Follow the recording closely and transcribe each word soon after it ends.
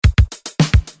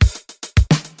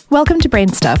Welcome to Brain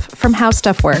Stuff from How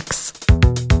Stuff Works.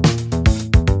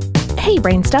 Hey,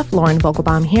 Brain Stuff, Lauren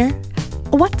Vogelbaum here.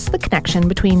 What's the connection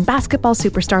between basketball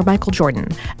superstar Michael Jordan,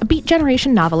 a Beat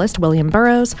Generation novelist William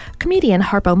Burroughs, comedian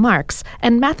Harpo Marx,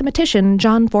 and mathematician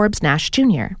John Forbes Nash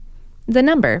Jr.? The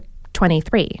number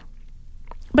 23.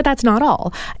 But that's not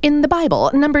all. In the Bible,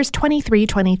 Numbers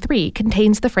 23:23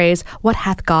 contains the phrase, "What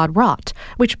hath God wrought?"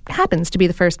 which happens to be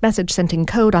the first message sent in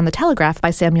code on the telegraph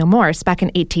by Samuel Morse back in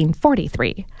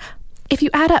 1843. If you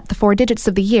add up the 4 digits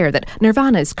of the year that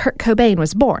Nirvana's Kurt Cobain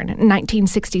was born,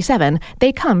 1967,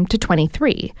 they come to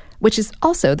 23, which is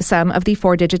also the sum of the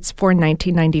 4 digits for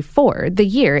 1994, the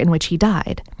year in which he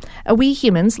died. We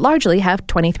humans largely have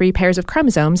 23 pairs of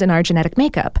chromosomes in our genetic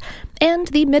makeup, and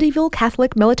the medieval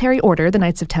Catholic military order, the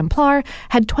Knights of Templar,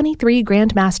 had 23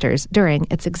 Grand Masters during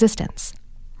its existence.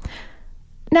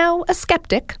 Now, a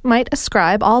skeptic might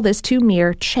ascribe all this to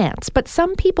mere chance, but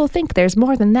some people think there's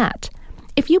more than that.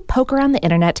 If you poke around the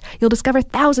internet, you'll discover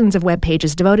thousands of web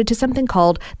pages devoted to something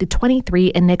called the 23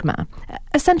 Enigma.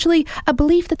 Essentially, a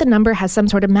belief that the number has some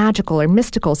sort of magical or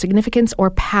mystical significance or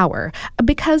power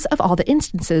because of all the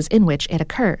instances in which it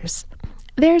occurs.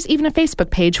 There's even a Facebook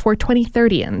page for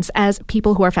 2030ians, as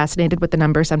people who are fascinated with the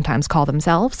number sometimes call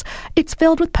themselves. It's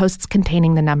filled with posts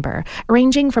containing the number,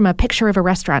 ranging from a picture of a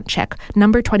restaurant check,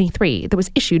 number 23, that was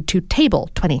issued to table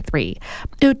 23,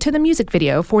 to the music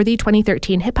video for the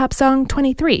 2013 hip-hop song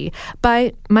 23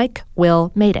 by Mike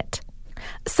Will Made It.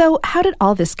 So how did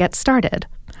all this get started?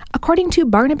 According to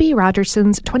Barnaby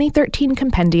Rogerson's 2013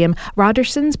 compendium,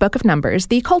 Rogerson's Book of Numbers,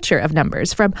 The Culture of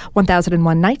Numbers, From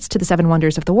 1001 Nights to the 7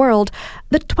 Wonders of the World,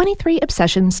 the 23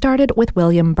 obsession started with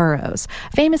William Burroughs,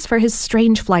 famous for his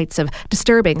strange flights of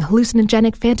disturbing,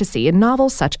 hallucinogenic fantasy in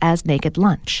novels such as Naked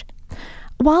Lunch.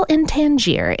 While in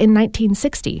Tangier in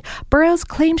 1960, Burroughs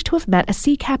claimed to have met a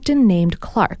sea captain named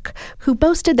Clark, who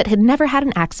boasted that he'd never had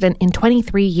an accident in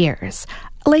 23 years.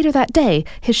 Later that day,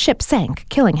 his ship sank,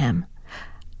 killing him.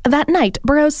 That night,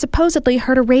 Burroughs supposedly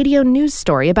heard a radio news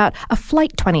story about a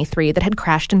Flight 23 that had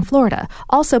crashed in Florida,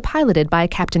 also piloted by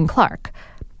Captain Clark.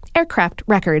 Aircraft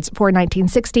records for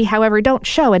 1960, however, don't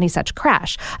show any such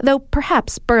crash, though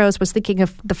perhaps Burroughs was thinking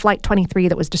of the Flight 23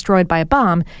 that was destroyed by a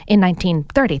bomb in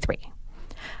 1933.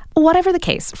 Whatever the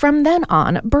case, from then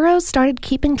on, Burroughs started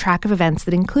keeping track of events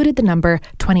that included the number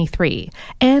 23,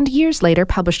 and years later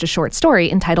published a short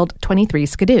story entitled 23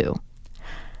 Skidoo.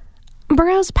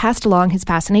 Burroughs passed along his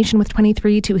fascination with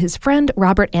 23 to his friend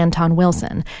Robert Anton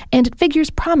Wilson, and it figures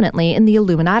prominently in the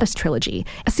Illuminatus trilogy,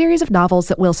 a series of novels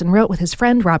that Wilson wrote with his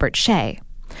friend Robert Shea.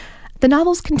 The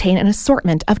novels contain an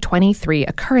assortment of 23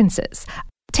 occurrences.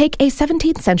 Take a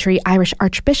 17th century Irish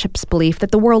archbishop's belief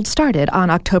that the world started on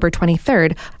October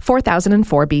 23rd,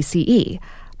 4004 BCE,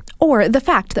 or the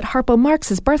fact that Harpo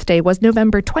Marx's birthday was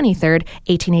November 23rd,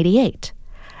 1888.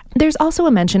 There's also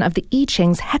a mention of the I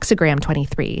Ching's hexagram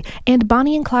 23 and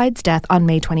Bonnie and Clyde's death on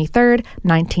May 23,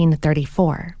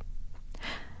 1934.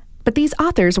 But these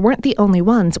authors weren't the only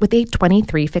ones with a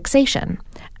 23 fixation.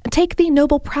 Take the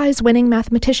Nobel Prize-winning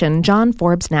mathematician John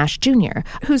Forbes Nash Jr.,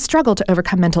 whose struggle to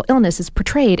overcome mental illness is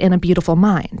portrayed in A Beautiful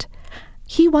Mind.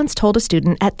 He once told a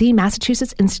student at the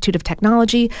Massachusetts Institute of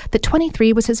Technology that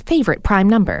 23 was his favorite prime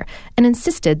number, and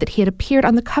insisted that he had appeared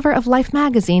on the cover of Life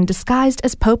magazine disguised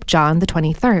as Pope John the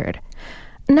 23rd.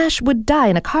 Nash would die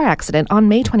in a car accident on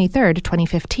May 23,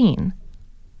 2015.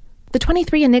 The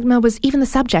 23 Enigma was even the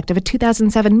subject of a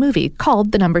 2007 movie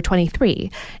called The Number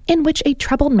 23, in which a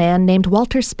troubled man named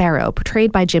Walter Sparrow,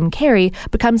 portrayed by Jim Carrey,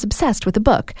 becomes obsessed with a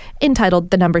book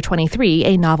entitled The Number 23,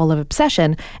 A Novel of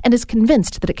Obsession, and is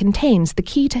convinced that it contains the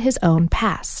key to his own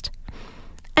past.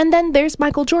 And then there's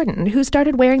Michael Jordan, who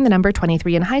started wearing the number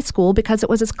 23 in high school because it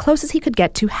was as close as he could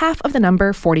get to half of the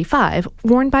number 45,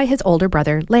 worn by his older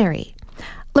brother Larry.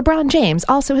 LeBron James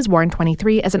also has worn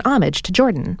 23 as an homage to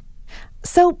Jordan.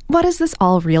 So what does this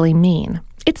all really mean?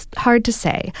 It's hard to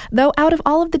say, though out of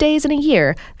all of the days in a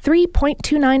year,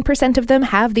 3.29% of them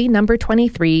have the number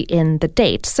 23 in the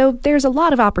date, so there's a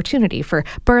lot of opportunity for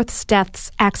births,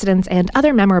 deaths, accidents, and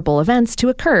other memorable events to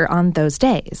occur on those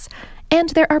days. And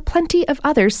there are plenty of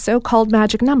other so-called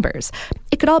magic numbers.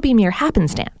 It could all be mere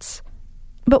happenstance.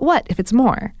 But what if it's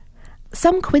more?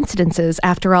 Some coincidences,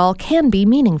 after all, can be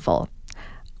meaningful.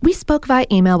 We spoke via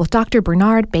email with Dr.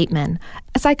 Bernard Bateman,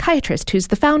 a psychiatrist who's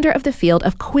the founder of the field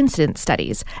of coincidence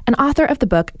studies and author of the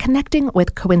book Connecting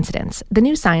with Coincidence, the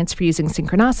new science for using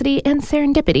synchronicity and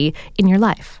serendipity in your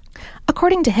life.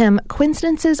 According to him,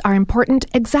 coincidences are important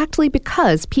exactly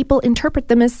because people interpret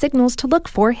them as signals to look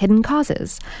for hidden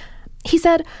causes. He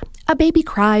said, a baby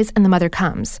cries and the mother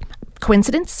comes.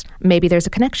 Coincidence? Maybe there's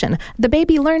a connection. The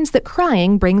baby learns that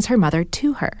crying brings her mother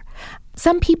to her.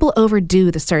 Some people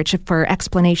overdo the search for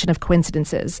explanation of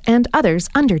coincidences, and others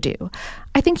underdo.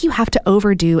 I think you have to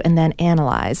overdo and then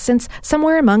analyze, since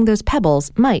somewhere among those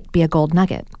pebbles might be a gold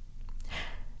nugget.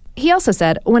 He also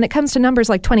said, when it comes to numbers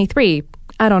like 23,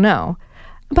 I don't know.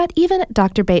 But even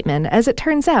Dr. Bateman, as it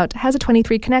turns out, has a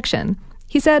 23 connection.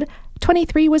 He said,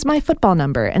 23 was my football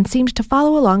number and seemed to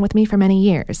follow along with me for many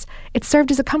years. It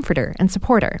served as a comforter and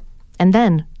supporter, and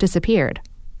then disappeared.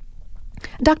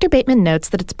 Dr. Bateman notes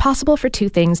that it's possible for two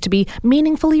things to be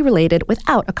meaningfully related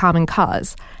without a common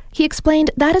cause. He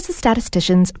explained that is a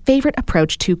statistician's favorite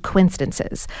approach to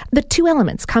coincidences. The two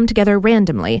elements come together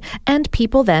randomly, and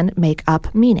people then make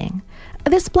up meaning.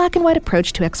 This black and white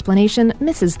approach to explanation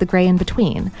misses the gray in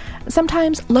between.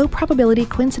 Sometimes low-probability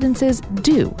coincidences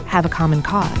do have a common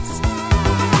cause.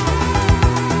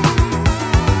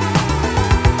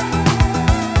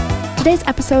 Today's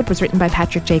episode was written by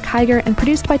Patrick J. Kiger and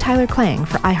produced by Tyler Klang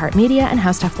for iHeartMedia and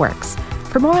How Stuff Works.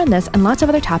 For more on this and lots of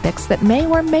other topics that may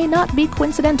or may not be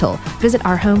coincidental, visit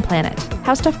our home planet,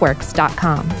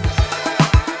 howstuffworks.com.